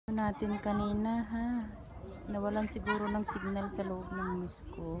natin kanina ha. Nawalan siguro ng signal sa loob ng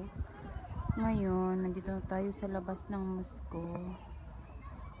Moscow. Ngayon, nandito na tayo sa labas ng Moscow.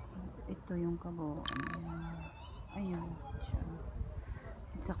 Ito yung kabuuan niya. Ayan siya.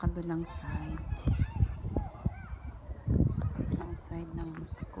 Sa kabilang side. Sa kabilang side ng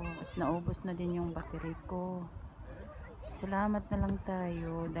Moscow. At naubos na din yung battery ko. Salamat na lang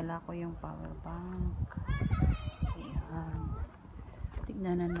tayo. Dala ko yung power bank. Ayan.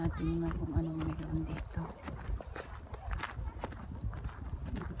 Tignan natin nga kung anong meron dito.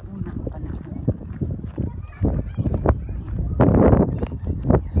 Una pala.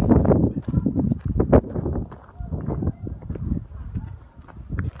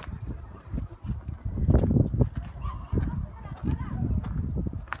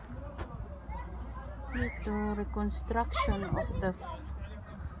 Ito, reconstruction of the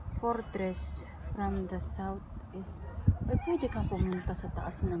fortress from the southeast. Ay, pwede kang pumunta sa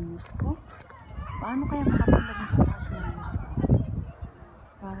taas ng Moscow? Paano kaya makapunta sa taas ng Moscow?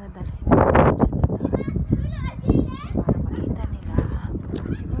 Para dalhin mo dyan sa taas. Para makita nila.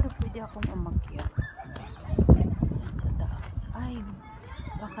 Siguro pwede akong umakyat sa taas. Ay,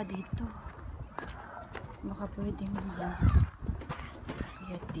 baka dito. Baka pwede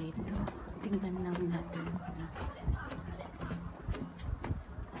makakyat dito. Tingnan lang natin.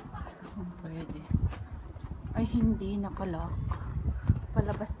 Kung pwede. Ay, hindi nakalock.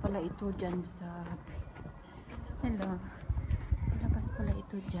 Palabas pala ito dyan sa hello. Palabas pala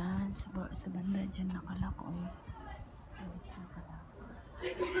ito dyan sa banda dyan nakalock.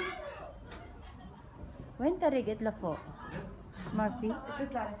 وين طريقة لفوق؟ ما في؟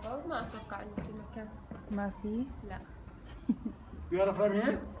 تطلع لفوق ما اتوقع انه في مكان. ما في؟ لا. You are from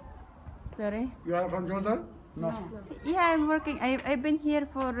here? Sorry? You are from Jordan? No. Yeah, I'm working. I've been here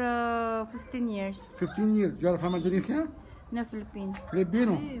for 15 years. 15 years. You are from Indonesia? No, Philippines.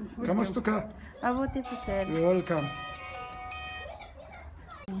 Filipino. Kamusta? Abuti po, sir. You're welcome.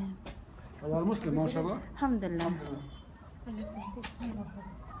 You are Muslim, mashallah. Alhamdulillah.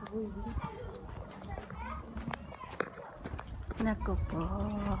 Naku po.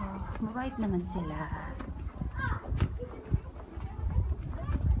 Mabait naman sila.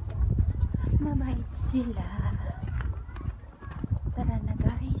 Mabait sila. Tara na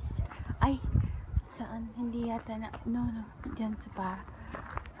guys. Ay, saan? Hindi yata na. No. Diyan sa pa.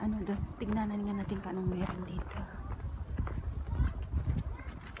 Ano doon? Tignanan nga natin kung anong meron dito.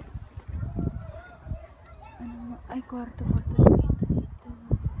 Ano? Ay, kwarto dito.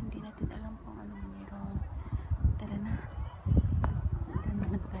 Hindi natin alam kung anong meron. Tara na. Doon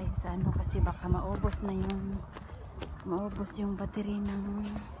naman tayo sa ano kasi baka maubos yung battery ng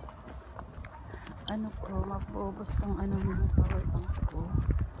ano ko, maubos tong ano ng power bank ko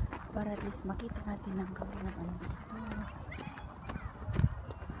para at least makita natin ang kabilang ano dito.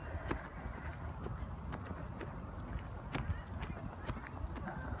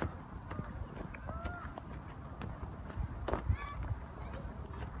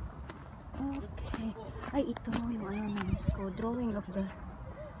 Okay. Ay, ito yung ano ng Moscow. Drawing of the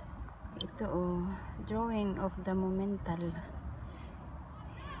drawing of the monumental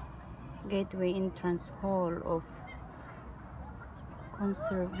gateway entrance hall of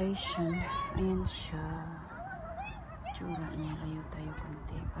conservation. Ayan siya. Tsura niya. Layo tayo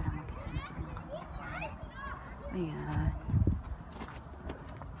konti para makita natin ang kabuuan. Ayan.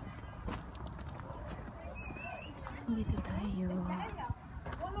 Dito tayo.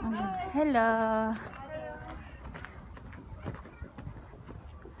 Hello.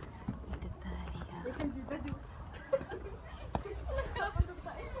 Dito tayo.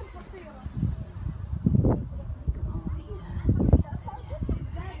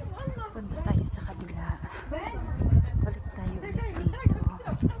 Punta tayo sa kabila. Balik tayo ulit dito.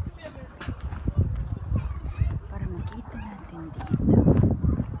 Para makita natin dito.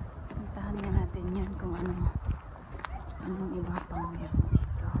 Puntahan nga natin yan kung anong iba pang meron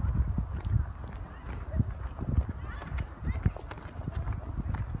dito.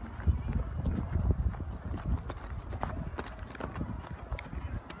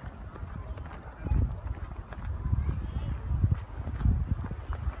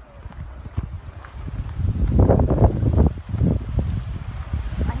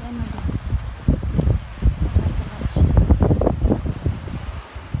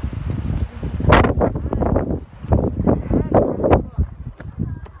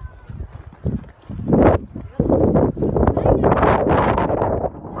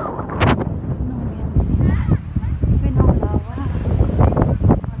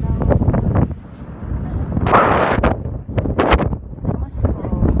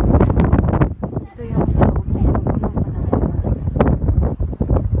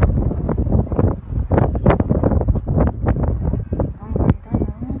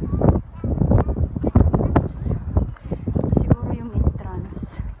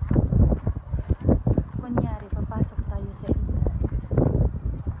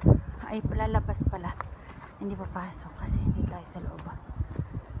 ay lalabas pala. Hindi papasok kasi hindi tayo sa loob.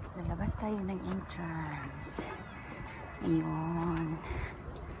 Lalabas tayo ng entrance. Ayun.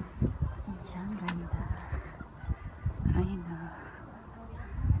 Diyan, ganda. Ayun o.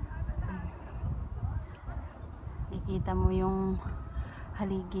 Nakikita mo yung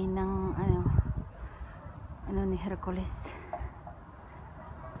haligi ng ano ni Hercules.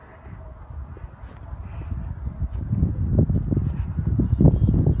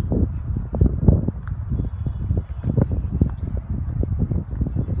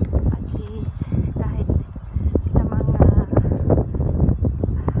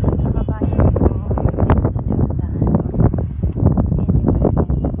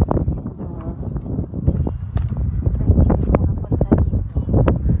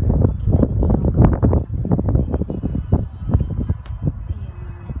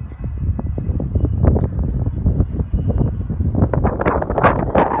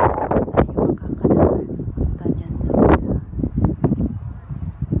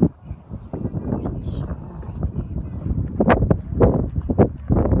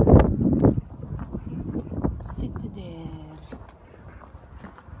 Citadel.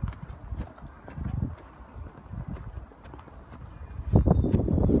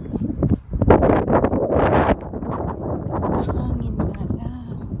 Mahangin nga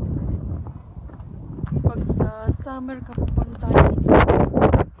lang. Pag sa summer ka pupunta dito,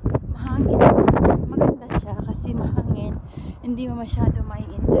 mahangin na. Maganda siya kasi mahangin. Hindi mo masyado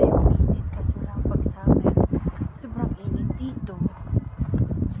maiinda yung init. Kaso lang pag summer, sobrang init dito.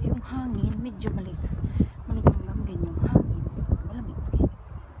 So yung hangin, medyo maligam din yung hangin. Malamig din.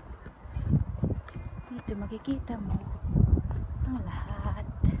 Dito makikita mo ang lahat.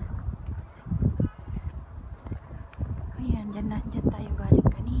 Ayan, dyan tayo galing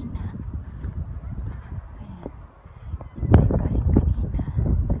kanina. Ayan, dyan tayo galing kanina.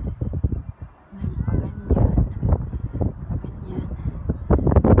 Paganyan.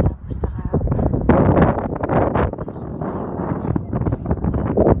 Tapos saka Moscow na yun.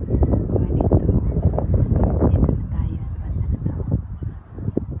 Tapos ganito. Dito na tayo sa banda na to.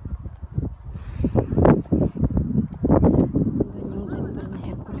 Doon yung temple ni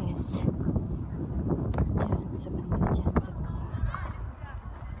Hercules. Diyan sa banda, diyan sa baba.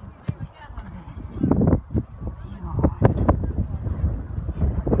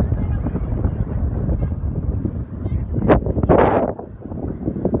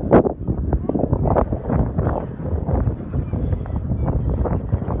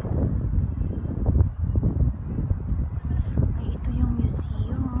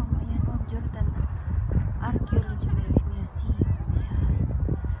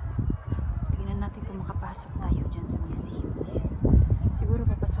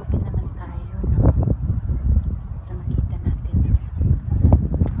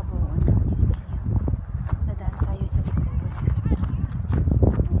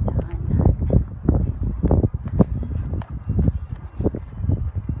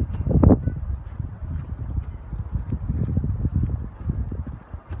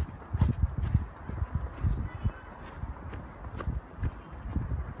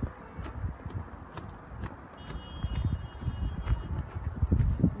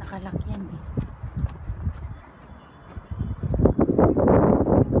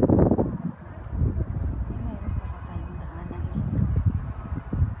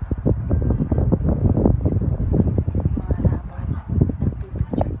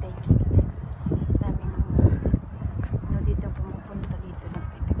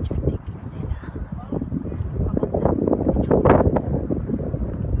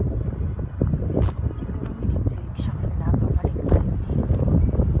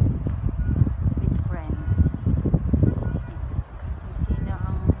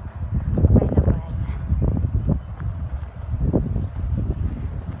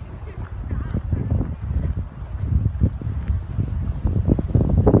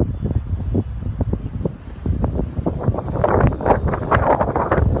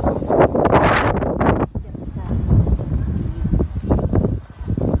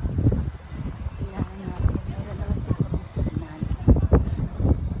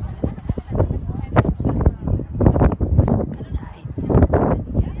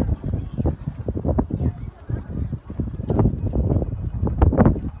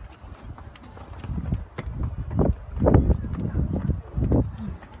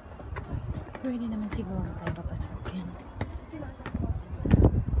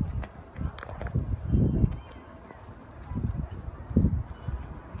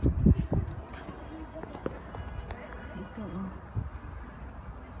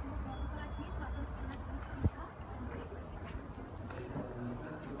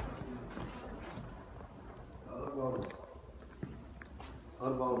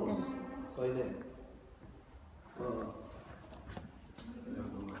 4:30 صايلين.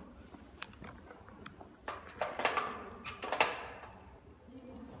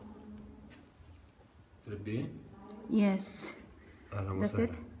 فلبين؟ Yes. أهلا That's وسهلا.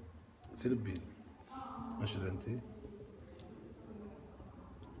 it? فلبين. ماشي أنت؟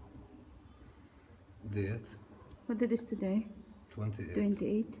 date What date is today? 28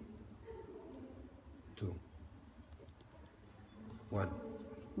 28. 2 1.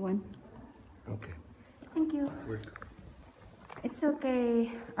 1. Okay. Thank you. Welcome. It's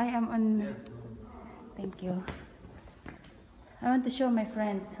okay. I am on. Thank you. I want to show my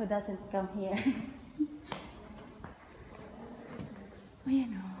friends who doesn't come here.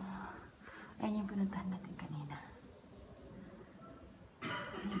 Ayan o. Ayan yung pinuntahan natin kanina.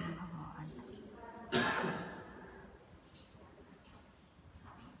 Ayan ang bagoan.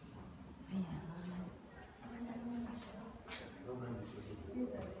 Ayan.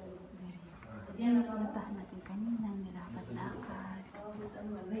 Yan ang pinuntahan natin kanina. Nilakad-lakad.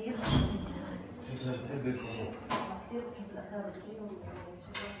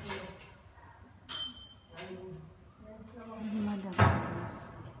 Madagos.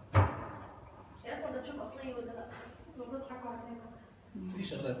 في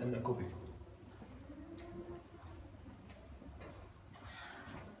شغلات عندنا كوبي.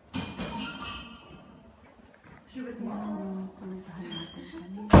 Yan yung pinuntahan natin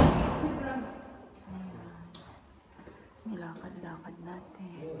kanina. Ayan. Nilakad-lakad natin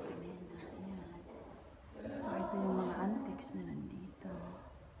kanina. Ayan. So, ito yung mga antiques na nandito.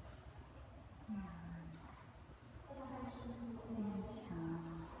 Ayan. Ayan siya.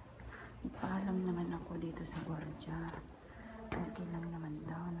 Ipaalam naman ako dito sa gwardiya. Okay lang naman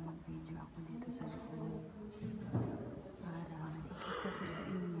daw na mag-video ako dito sa loob. Para makikita ko sa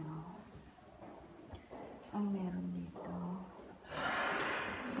inyo ang meron dito.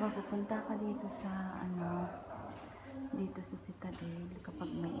 Kapag pupunta ka dito sa dito sa Citadel,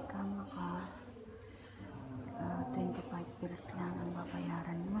 kapag may ikama ka, 25 pesos lang ang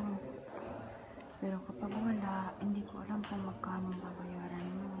babayaran mo. Pero kapag wala, hindi ko alam kung magkano babayaran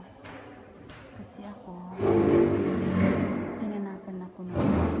mo. Kasi ako, hinanapan ako ng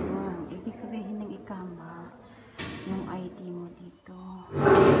ikama. Ibig sabihin ng ikama, yung ID mo dito.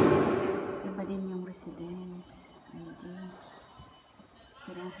 Iba din yung residence ID.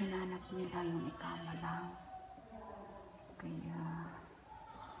 Pero ang hinanap nila yung ikama lang. Kaya,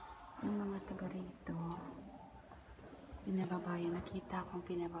 yung mga taga rito, pinababayad. Nakita akong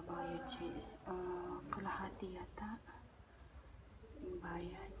pinababayad siya is kalahati yata yung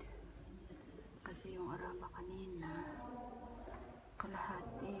bayad. Kasi yung araba kanina,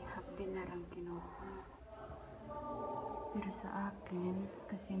 kalahati, half dinar ang kinuha. Pero sa akin,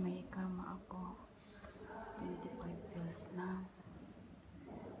 kasi may ikama ako, 25 pesos lang.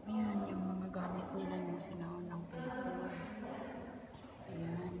 Ayan, yung mga gamit nila yung sinaunang panahon.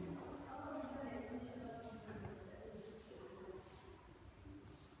 Ayan.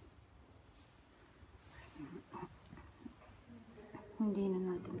 Hindi na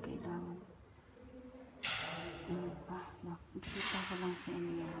natin kailangan. Ano pa? Nakikita ko lang sa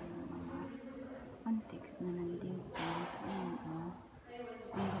inyo yung mga antiques na nandito. Ayan o.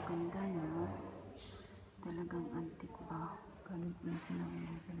 Ang gaganda no? Talagang antique ba? Galit na sila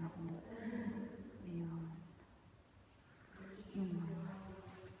ng panahon. Ayun. Yung mga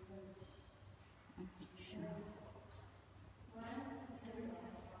ano siya.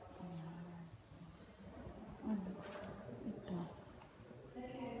 Ano? Ito.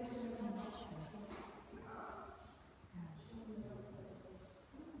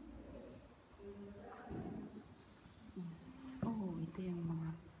 Oh, ito yung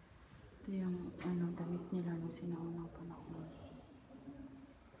mga damit nila nung sinaunang panahon.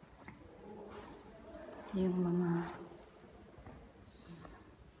 Yung mga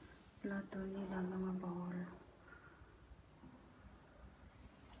plato nila, mga bowl.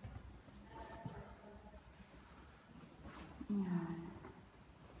 Yan.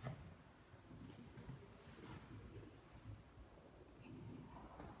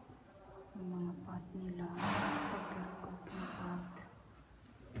 Yung mga pot nila, cooking pot.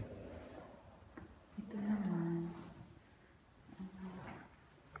 Ito naman,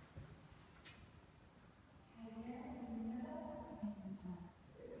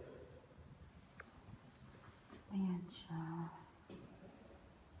 ayan siya.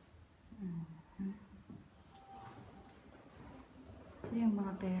 Ito yung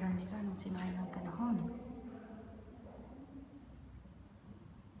mga pera nila nung sinaunang panahon.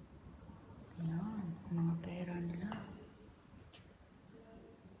 Ayan, mga pera nila.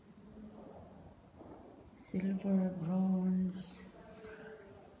 Silver, bronze,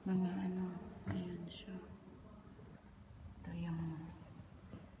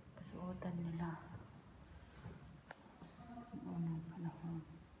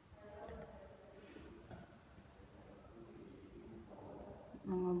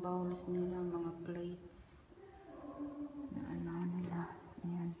 bowls nila, mga plates. Na ano nila.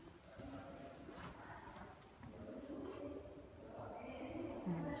 Ayan.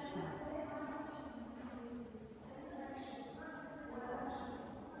 Ayan siya.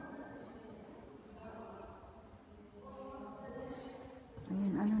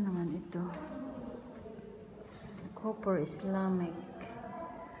 Ayan, ano naman ito? Copper Islamic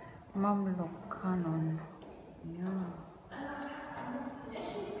Mamluk Canon. Ayan.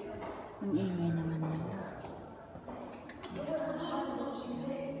 Ang ingay naman nila.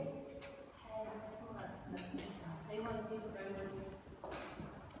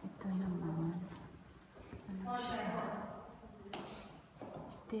 Ito naman. Ano siya?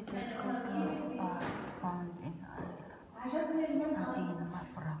 Citadel found in Adin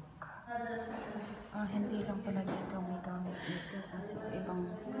Mafrak. Hindi lang pala dito may gamit dito kasi ibang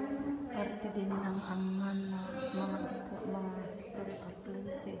parte din ng Amman na mga historical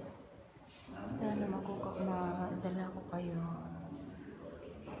places. Sana madala ko kayo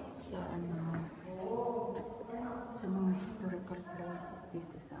sa sa mga historical places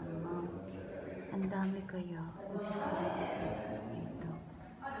dito sa Amman. Ang dami kaya ng historical places dito.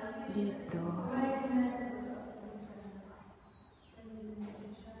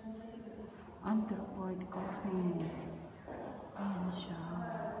 Anthropoid coffin. Ayan siya.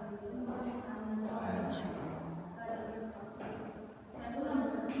 Ayan siya.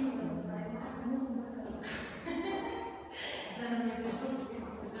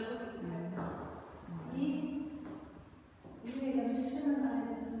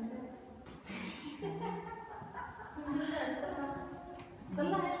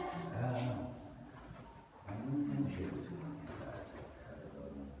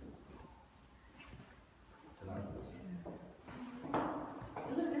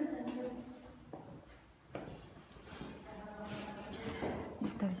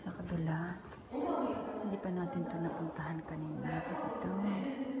 Dito sa kabila, hindi pa natin ito napuntahan kanina. Ito,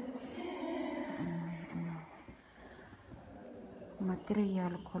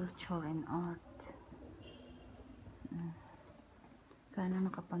 material, culture, and art. Sana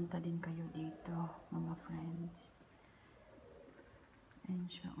nakapunta din kayo dito, mga friends. Ayan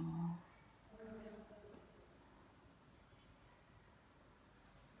siya, oh.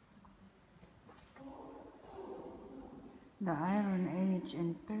 The Iron Age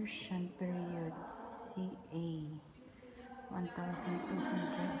and Persian period, CA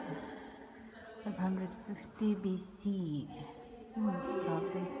 550 BC.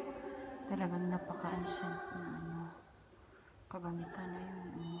 Grabe. Talagang napaka-ancient na kagamitan na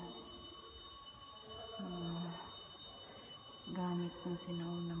yun. Gamit ng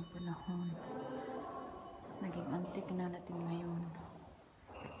sinaunang panahon. Naging antique na natin ngayon.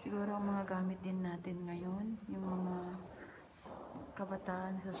 Siguro ang mga gamit din natin ngayon, yung mga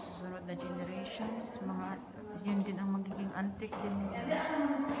kabataan sa susunod na generations, yun din ang magiging antique din nila.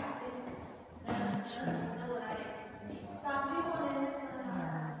 Ayan siya.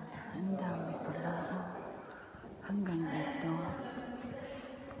 Ayan. Ang dami pala. Hanggang dito.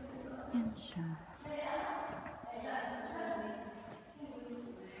 Ayan siya.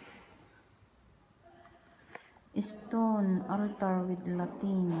 Stone altar with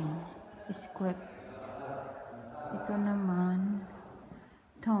Latin scripts. Ito naman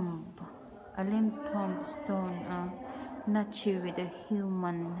tomb, a limb tombstone, niche with a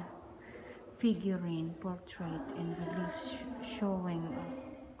human figurine portrait and relief showing a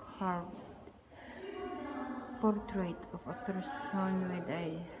carved portrait of a person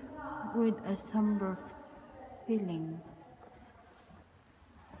with a somber feeling.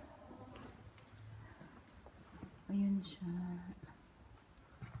 Ayun siya.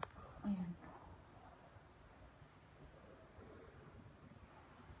 Ayan.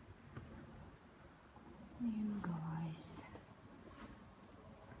 Ayan guys.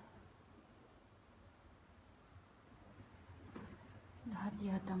 Lahat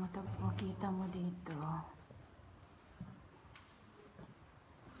yata makita mo dito.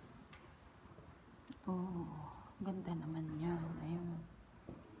 Oh, ganda naman yan. Ayun.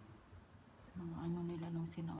 Mga ano nila nung